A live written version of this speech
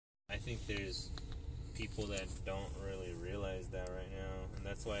I think there's people that don't really realize that right now, and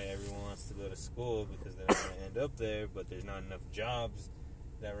that's why everyone wants to go to school, because they're going to end up there, but there's not enough jobs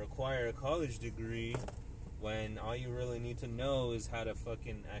that require a college degree, when all you really need to know is how to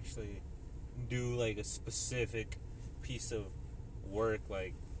fucking actually do like a specific piece of work,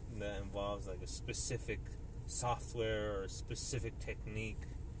 like that involves like a specific software or a specific technique.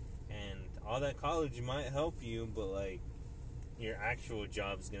 And all that college might help you, but like your actual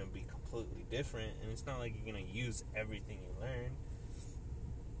job is going to be completely different, and it's not like you're going to use everything you learn.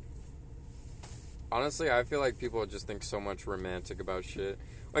 Honestly, I feel like people just think so much romantic about shit.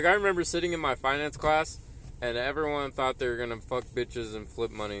 Like, I remember sitting in my finance class, and everyone thought they were going to fuck bitches and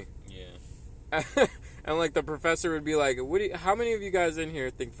flip money. Yeah. And, like, the professor would be like, how many of you guys in here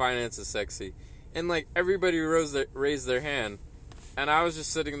think finance is sexy? And, like, everybody raised their hand. And I was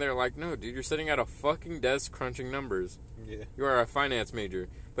just sitting there like, no, dude, you're sitting at a fucking desk crunching numbers. Yeah. You are a finance major.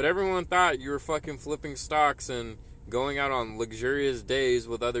 But everyone thought you were fucking flipping stocks and going out on luxurious days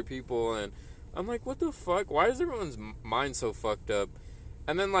with other people. And I'm like, what the fuck? Why is everyone's mind so fucked up?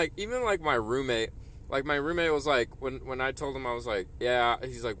 And then, like, even, like, my roommate was like, when I told him, I was like, yeah,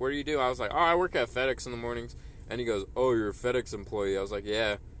 he's like, what do you do? I was like, oh, I work at FedEx in the mornings. And he goes, oh, you're a FedEx employee. I was like,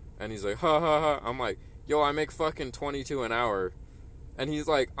 yeah. And he's like, ha, ha, ha. I'm like, yo, I make fucking $22 an hour. And he's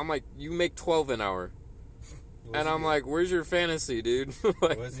like, I'm like, you make $12 an hour. And I'm like, where's your fantasy, dude? Like,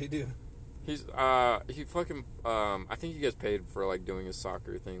 what does he do? He's, he fucking, I think he gets paid for, like, doing his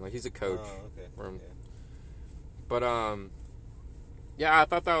soccer thing. Like, he's a coach. Oh, okay. For him. Yeah. But, yeah, I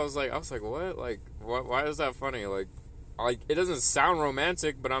thought that was, like, I was like, what? Like, why is that funny? Like, it doesn't sound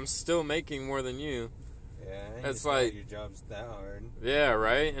romantic, but I'm still making more than you. Yeah, it's like, your job's that hard. Yeah,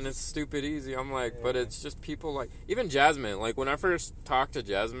 right? And it's stupid easy. I'm like, yeah. But it's just people like, even Jasmine, like, when I first talked to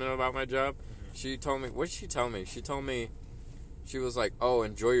Jasmine about my job, she told me, what did she tell me? She told me, she was like, oh,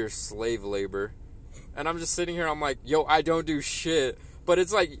 enjoy your slave labor. And I'm just sitting here, I'm like, yo, I don't do shit. But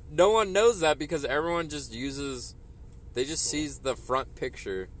it's like, no one knows that because everyone just they just sees the front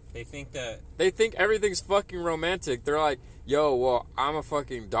picture. They think everything's fucking romantic. They're like, yo, well, I'm a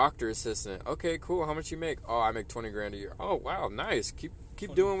fucking doctor assistant. Okay, cool. How much you make? Oh, I make $20,000 a year. Oh, wow, nice. Keep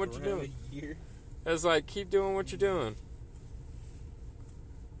doing what you're doing. A year? It's like, keep doing what you're doing.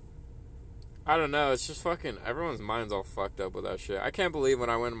 I don't know. It's just fucking, everyone's mind's all fucked up with that shit. I can't believe when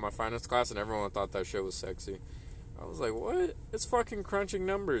I went in my finance class and everyone thought that shit was sexy. I was like, what? It's fucking crunching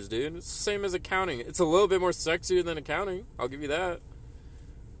numbers, dude. It's the same as accounting. It's a little bit more sexier than accounting. I'll give you that.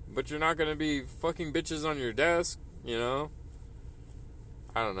 But you're not going to be fucking bitches on your desk, you know?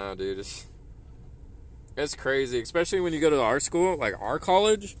 I don't know, dude. It's crazy. Especially when you go to our school, like our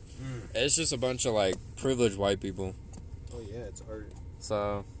college. It's just a bunch of, like, privileged white people. Oh, yeah, it's art.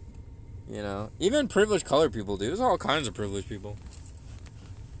 So, you know. Even privileged colored people, dude. There's all kinds of privileged people.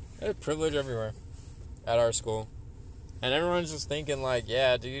 There's privilege everywhere at our school. And everyone's just thinking, like,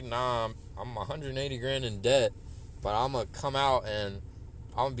 yeah, dude, nah, I'm $180,000 in debt. But I'm going to come out and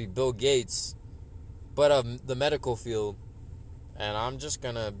I'm going to be Bill Gates, but of the medical field, and I'm just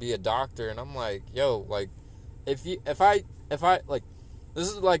going to be a doctor. And I'm like, yo, like, if I, like, this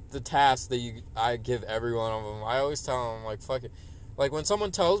is, like, the task that I give every one of them. I always tell them, like, fuck it. Like, when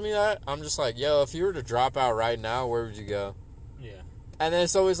someone tells me that, I'm just like, yo, if you were to drop out right now, where would you go? Yeah. And then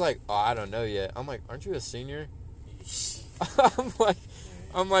it's always like, oh, I don't know yet. I'm like, aren't you a senior?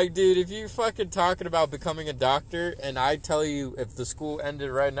 I'm like, dude, if you fucking talking about becoming a doctor and I tell you if the school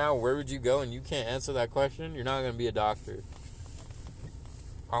ended right now, where would you go? And you can't answer that question, you're not going to be a doctor.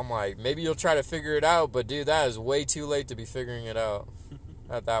 I'm like, maybe you'll try to figure it out, but dude, that is way too late to be figuring it out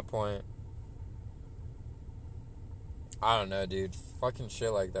at that point. I don't know, dude. Fucking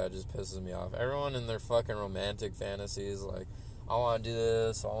shit like that just pisses me off. Everyone in their fucking romantic fantasies, like, I want to do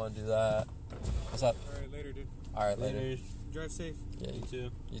this, I want to do that. What's up? Alright, later, dude. Alright, later. Drive safe. Yeah, You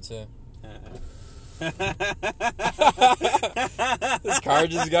too. You too. This car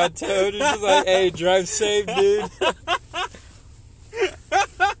just got towed. It's just like, hey, drive safe, dude.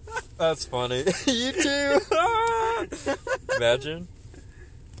 That's funny. You too. Imagine.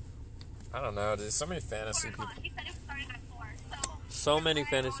 I don't know. There's so many fantasy people. He said it was starting at 4, So many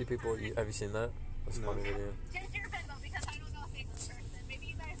fantasy people. Have you seen that? That's a funny video. Change your Venmo because I don't know if it's this person. Maybe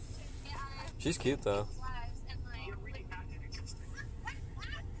you guys should get on She's cute though. people's lives and like.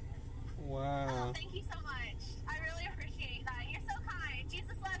 Wow. Oh, thank you so much. I really appreciate that. You're so kind.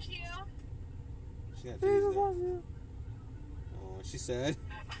 Jesus loves you. She got Jesus loves you. Oh, she said.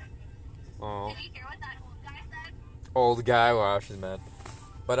 Oh, Did you hear what that old guy said? old guy. Wow, she's mad.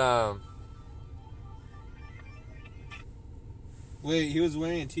 But Wait, he was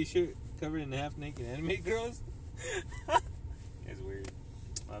wearing a t-shirt covered in half-naked anime girls? That's weird.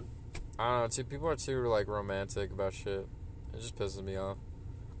 I don't know, too. People are too, like, romantic about shit. It just pisses me off.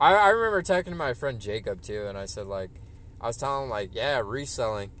 I remember talking to my friend Jacob, too, and I said, like, I was telling him, like, yeah,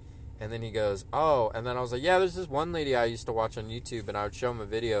 reselling. And then he goes, oh. And then I was like, yeah, there's this one lady I used to watch on YouTube, and I would show him a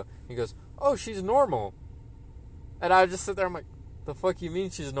video. He goes, oh, she's normal. And I would just sit there, I'm like, the fuck you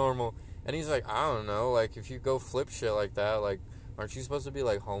mean she's normal? And he's like, I don't know, like, if you go flip shit like that, like, aren't you supposed to be,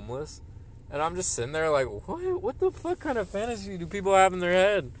 like, homeless? And I'm just sitting there like, what? What the fuck kind of fantasy do people have in their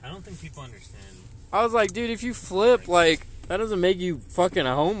head? I don't think people understand. I was like, dude, if you flip, like, that doesn't make you fucking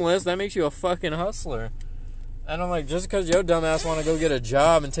homeless. That makes you a fucking hustler. And I'm like, just because your dumbass want to go get a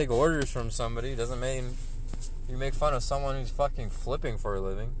job and take orders from somebody doesn't mean you make fun of someone who's fucking flipping for a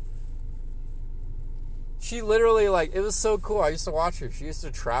living. She literally, like, it was so cool. I used to watch her. She used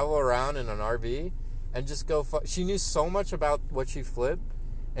to travel around in an RV and just go she knew so much about what she flipped.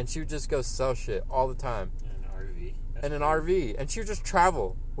 And she would just go sell shit all the time. In an RV? In an RV. And she would just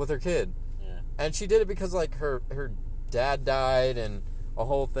travel with her kid. Yeah. And she did it because, like, her dad died and a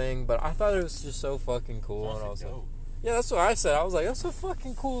whole thing. But I thought it was just so fucking cool. And I was like, yeah, that's what I said. I was like, that's a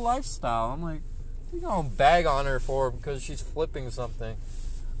fucking cool lifestyle. I'm like, you gonna bag on her for because she's flipping something.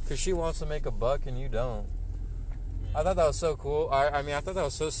 Because she wants to make a buck and you don't. Yeah. I thought that was so cool. I mean, I thought that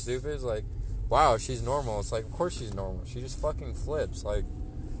was so stupid. It's like, wow, she's normal. It's like, of course she's normal. She just fucking flips. Like,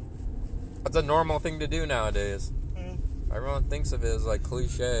 that's a normal thing to do nowadays. Everyone thinks of it as, like,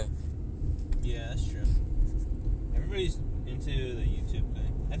 cliche. Yeah, that's true. Everybody's into the YouTube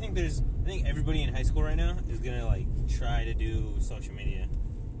thing. I think everybody in high school right now is gonna, like, try to do social media.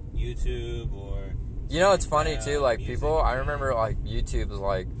 YouTube or... You know, it's funny, too, like, music, people... I remember, like, YouTube is,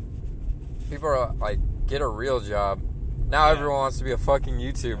 like... People are, like, get a real job. Now everyone wants to be a fucking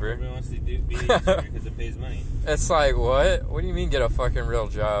YouTuber. Everyone wants to be a YouTuber because it pays money. It's like, what? What do you mean get a fucking real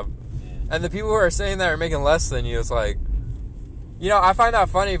job? And the people who are saying that are making less than you, it's like, you know, I find that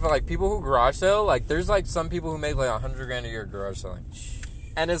funny for, like, people who garage sell. Like, there's, like, some people who make, like, $100,000 a year garage selling.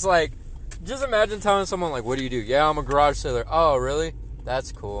 And it's like, just imagine telling someone, like, what do you do? Yeah, I'm a garage seller. Oh, really?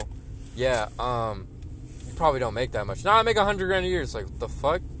 That's cool. Yeah, you probably don't make that much. No, I make $100,000 a year. It's like, what the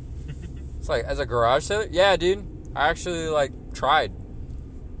fuck? It's like, as a garage seller? Yeah, dude. I actually, like, tried.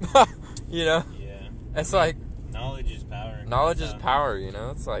 You know? Yeah. It's like... Knowledge is power. Knowledge is power, you know?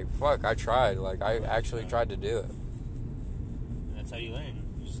 It's like, fuck, I tried. Like, I actually tried to do it. That's how you learn.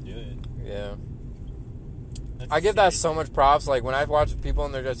 You just do it. Yeah. I give that so much props. Like, when I've watched people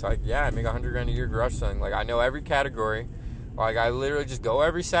and they're just like, yeah, I make $100,000 a year garage selling. Like, I know every category. Like, I literally just go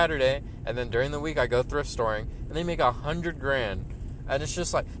every Saturday, and then during the week I go thrift storing, and they make $100,000. And it's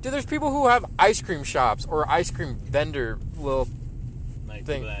just like, dude, there's people who have ice cream shops or ice cream vendor little like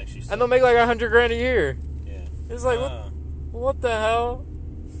thing. And they'll make like $100,000 a year. It's like, what the hell?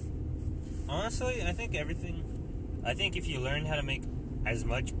 Honestly, I think if you learn how to make as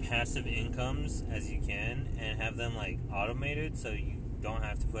much passive incomes as you can and have them, like, automated so you don't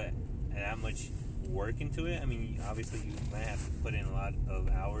have to put that much work into it. I mean, obviously you might have to put in a lot of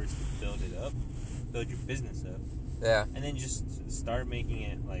hours to build your business up. Yeah. And then just start making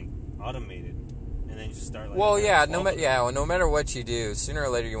it, like, automated. And then just start, like... Well, yeah, no matter what you do, sooner or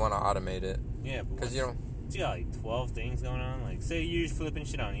later you want to automate it. Yeah, but because you don't... You got, like, 12 things going on. Like, say you're flipping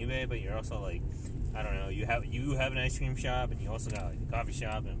shit on eBay, but you're also, like, I don't know, you have an ice cream shop, and you also got, like, a coffee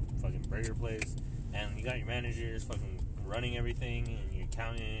shop and a fucking burger place, and you got your managers fucking running everything, and your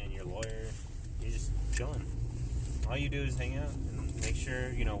accountant and your lawyer. You're just chilling. All you do is hang out and make sure,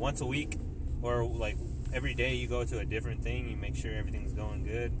 you know, once a week or, like, every day you go to a different thing, you make sure everything's going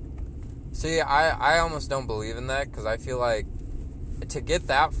good. See, I almost don't believe in that, because I feel like to get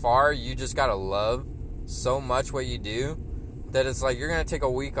that far, you just gotta love so much what you do that it's like you're gonna take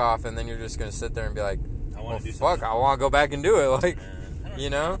a week off and then you're just gonna sit there and be like, I want to go back and do it. Like, you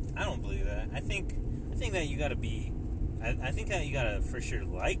know? I don't believe that. I think that you gotta be. I think that you gotta for sure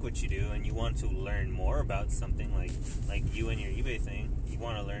like what you do and you want to learn more about something like you and your eBay thing. You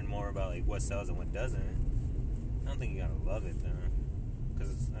want to learn more about, like, what sells and what doesn't. I don't think you gotta love it though,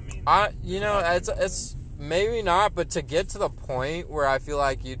 because I mean, it's maybe not, but to get to the point where I feel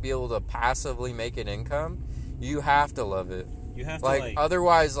like you'd be able to passively make an income, you have to love it. You have to, like,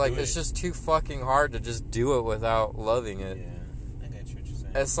 otherwise, like, it's just too fucking hard to just do it without loving it. Yeah, I get what you're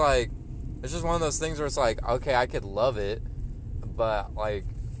saying. It's like, it's just one of those things where it's like, okay, I could love it, but, like,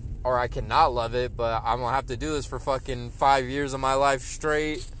 or I cannot love it, but I'm gonna have to do this for fucking 5 years of my life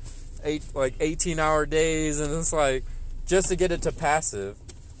straight, 18-hour days, and it's like, just to get it to passive,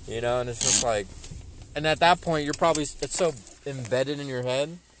 you know, and it's just like, and at that point, it's so embedded in your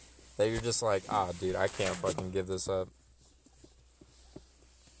head that you're just like, dude, I can't fucking give this up.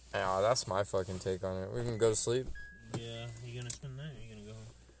 That's my fucking take on it. We can go to sleep. Yeah, you gonna spend the night or you gonna go home?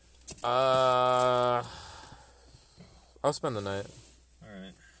 I'll spend the night.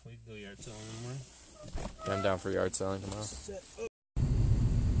 Alright, we can go yard selling in the morning. Yeah, I'm down for yard selling tomorrow.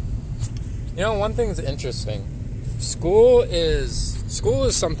 You know, one thing's interesting. School is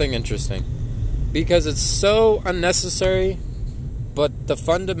something interesting because it's so unnecessary, but the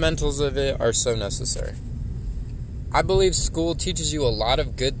fundamentals of it are so necessary. I believe school teaches you a lot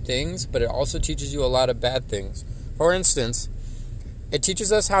of good things, but it also teaches you a lot of bad things. For instance, it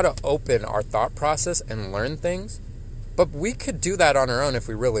teaches us how to open our thought process and learn things, but we could do that on our own if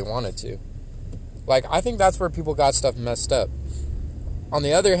we really wanted to. Like, I think that's where people got stuff messed up. On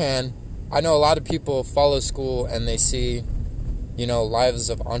the other hand, I know a lot of people follow school and they see, you know, lives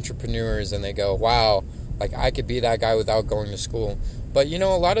of entrepreneurs and they go, wow, like I could be that guy without going to school. But, you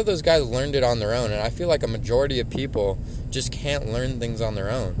know, a lot of those guys learned it on their own, and I feel like a majority of people just can't learn things on their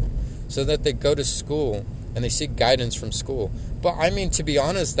own. So that they go to school and they seek guidance from school. But, I mean, to be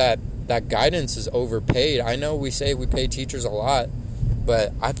honest, that guidance is overpaid. I know we say we pay teachers a lot,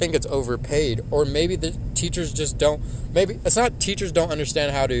 but I think it's overpaid. Or maybe the teachers just don't, maybe, it's not teachers don't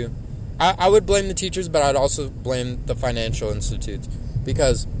understand how to, I would blame the teachers, but I'd also blame the financial institutes.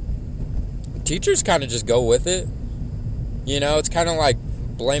 Because teachers kind of just go with it. You know, it's kind of like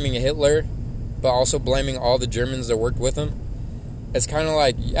blaming Hitler, but also blaming all the Germans that worked with him. It's kind of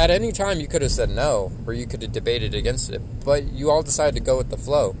like, at any time you could have said no, or you could have debated against it, but you all decided to go with the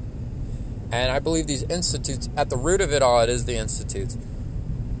flow. And I believe these institutes, at the root of it all, it is the institutes.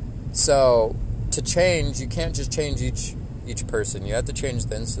 So, to change, you can't just change each person. You have to change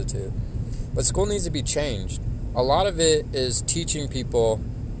the institute. But school needs to be changed. A lot of it is teaching people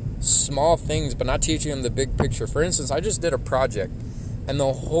small things, but not teaching them the big picture. For instance, I just did a project, and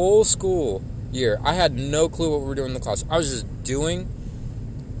the whole school year, I had no clue what we were doing in the class. I was just doing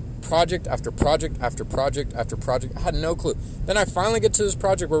project after project after project after project. I had no clue. Then I finally get to this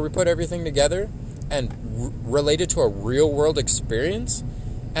project where we put everything together and relate it to a real world experience.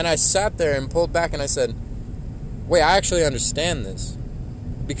 And I sat there and pulled back and I said, wait, I actually understand this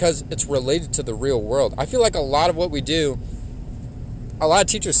because it's related to the real world. I feel like a lot of what we do, a lot of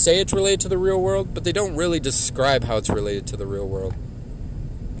teachers say it's related to the real world, but they don't really describe how it's related to the real world.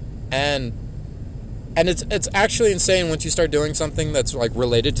 And it's actually insane once you start doing something that's like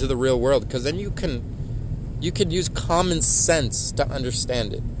related to the real world, because then you can use common sense to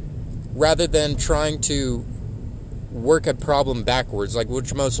understand it, rather than trying to work a problem backwards, like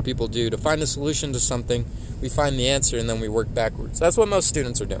which most people do. To find a solution to something, we find the answer and then we work backwards. That's what most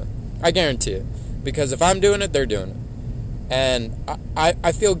students are doing. I guarantee it. Because if I'm doing it, they're doing it. And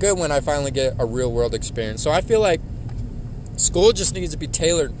I feel good when I finally get a real world experience. So I feel like school just needs to be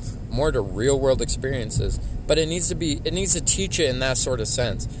tailored more to real world experiences. But it needs to teach it in that sort of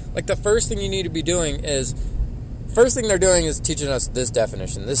sense. Like the first thing you need to be doing is, first thing they're doing is teaching us this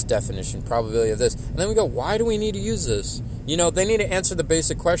definition, probability of this. And then we go, why do we need to use this? You know, they need to answer the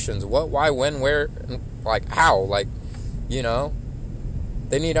basic questions. What, why, when, where, like how, like, you know.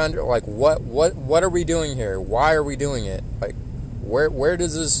 They need to what are we doing here? Why are we doing it? Like, where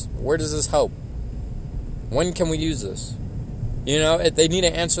does this help? When can we use this? You know, they need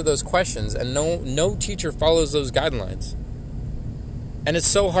to answer those questions, and no teacher follows those guidelines. And it's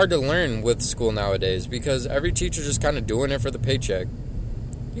so hard to learn with school nowadays because every teacher's just kind of doing it for the paycheck.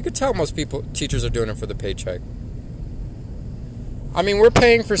 You could tell most teachers are doing it for the paycheck. I mean, we're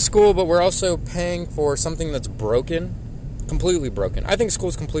paying for school, but we're also paying for something that's broken. Completely broken. I think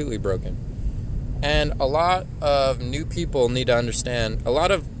school's completely broken. And a lot of new people need to understand, a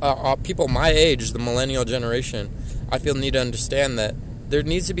lot of people my age, the millennial generation, I feel need to understand that there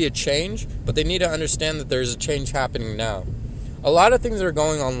needs to be a change, but they need to understand that there's a change happening now. A lot of things are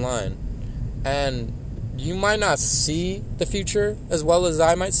going online, and you might not see the future as well as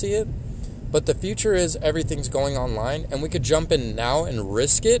I might see it, but the future is everything's going online, and we could jump in now and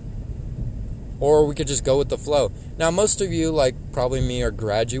risk it, or we could just go with the flow. Now, most of you, like probably me, are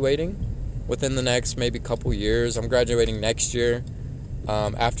graduating within the next maybe couple years. I'm graduating next year,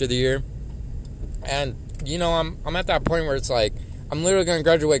 after the year. And, you know, I'm at that point where it's like, I'm literally going to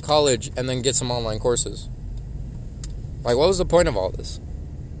graduate college and then get some online courses. Like, what was the point of all this?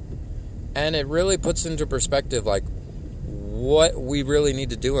 And it really puts into perspective, like, what we really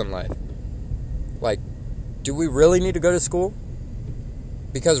need to do in life. Like, do we really need to go to school?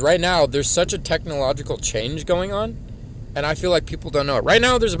 Because right now, there's such a technological change going on, and I feel like people don't know it. Right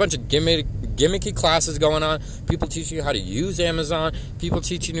now, there's a bunch of gimmicky classes going on. People teaching you how to use Amazon. People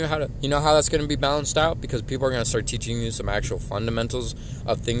teaching you how to, you know how that's going to be balanced out? Because people are going to start teaching you some actual fundamentals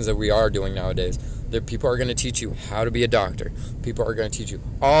of things that we are doing nowadays. People are going to teach you how to be a doctor. People are going to teach you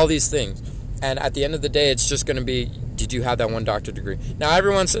all these things. And at the end of the day, it's just going to be, did you have that one doctor degree? Now,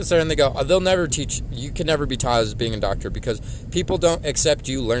 everyone sits there and they go, oh, they'll never teach, you can never be taught as being a doctor because people don't accept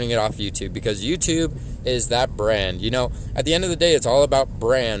you learning it off YouTube because YouTube is that brand. You know, at the end of the day, it's all about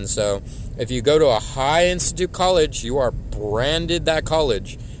brand. So if you go to a high institute college, you are branded that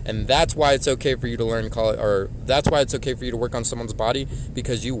college. And that's why it's okay for you to learn college, or that's why it's okay for you to work on someone's body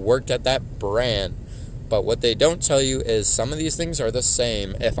because you worked at that brand. But what they don't tell you is some of these things are the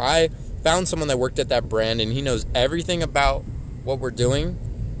same. If I found someone that worked at that brand and he knows everything about what we're doing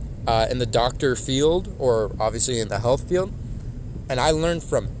in the doctor field or obviously in the health field, and I learned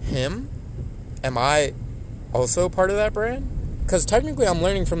from him, am I also part of that brand? Because technically I'm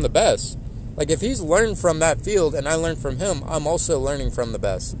learning from the best. Like if he's learned from that field and I learned from him, I'm also learning from the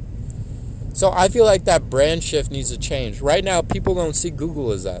best. So I feel like that brand shift needs to change. Right now, people don't see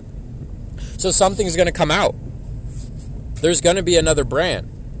Google as that. So something's going to come out. There's going to be another brand.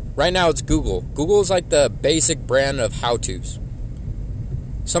 Right now it's Google. Google is like the basic brand of how-tos.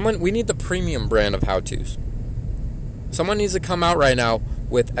 We need the premium brand of how-tos. Someone needs to come out right now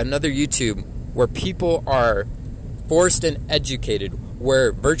with another YouTube where people are forced and educated,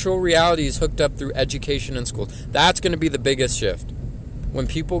 where virtual reality is hooked up through education in schools. That's going to be the biggest shift. When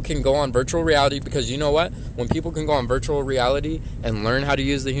people can go on virtual reality, because you know what? When people can go on virtual reality and learn how to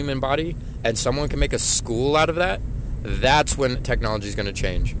use the human body, and someone can make a school out of that, that's when technology is going to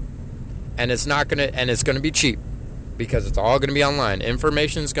change. And it's not going to, and it's going to be cheap because it's all going to be online.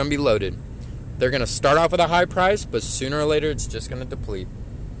 Information is going to be loaded. They're going to start off with a high price, but sooner or later it's just going to deplete.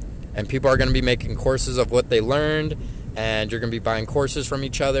 And people are going to be making courses of what they learned, and you're going to be buying courses from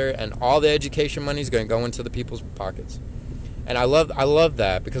each other, and all the education money is going to go into the people's pockets. And I love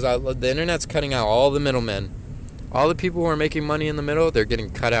that because the internet's cutting out all the middlemen. All the people who are making money in the middle, they're getting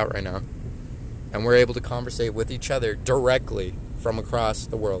cut out right now. And we're able to conversate with each other directly from across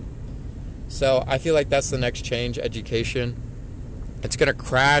the world. So I feel like that's the next change, education. It's going to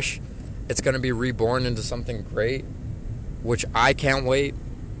crash. It's going to be reborn into something great, which I can't wait.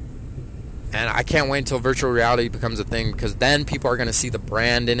 And I can't wait until virtual reality becomes a thing because then people are going to see the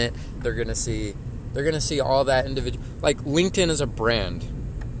brand in it. They're going to see all that individual. Like LinkedIn is a brand.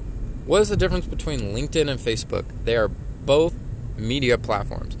 What is the difference between LinkedIn and Facebook? They are both media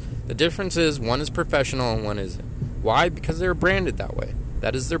platforms. The difference is one is professional and one isn't. Why? Because they're branded that way.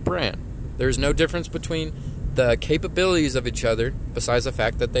 That is their brand. There's no difference between the capabilities of each other besides the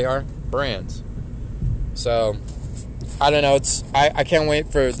fact that they are brands. So, I don't know. I can't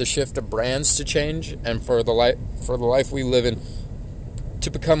wait for the shift of brands to change and for the life we live in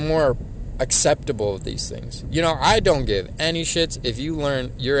to become more acceptable of these things. You know, I don't give any shits if you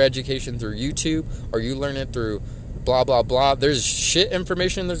learn your education through YouTube or you learn it through blah, blah, blah. There's shit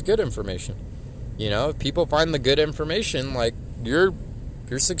information, there's good information. You know, if people find the good information, like, you're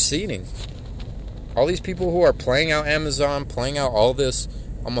succeeding. All these people who are playing out Amazon, playing out all this,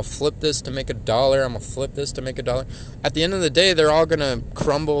 I'm going to flip this to make $1, I'm going to flip this to make $1. At the end of the day, they're all going to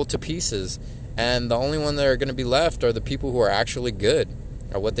crumble to pieces. And the only one that are going to be left are the people who are actually good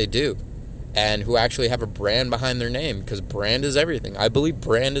at what they do. And who actually have a brand behind their name, because brand is everything. I believe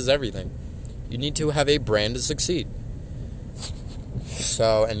brand is everything. You need to have a brand to succeed.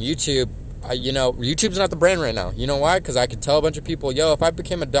 So, and YouTube, YouTube's not the brand right now. You know why? Because I could tell a bunch of people, yo, if I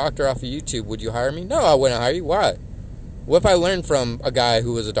became a doctor off of YouTube, would you hire me? No, I wouldn't hire you. Why? What if I learned from a guy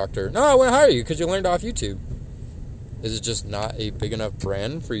who was a doctor? No, I wouldn't hire you because you learned off YouTube. Is it just not a big enough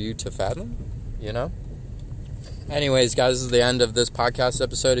brand for you to fathom? You know? Anyways, guys, this is the end of this podcast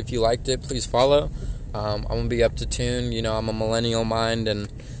episode. If you liked it, please follow. I'm going to be up to tune. You know, I'm a millennial mind, and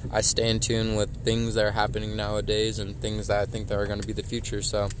I stay in tune with things that are happening nowadays and things that I think that are going to be the future.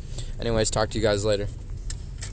 So, anyways, talk to you guys later.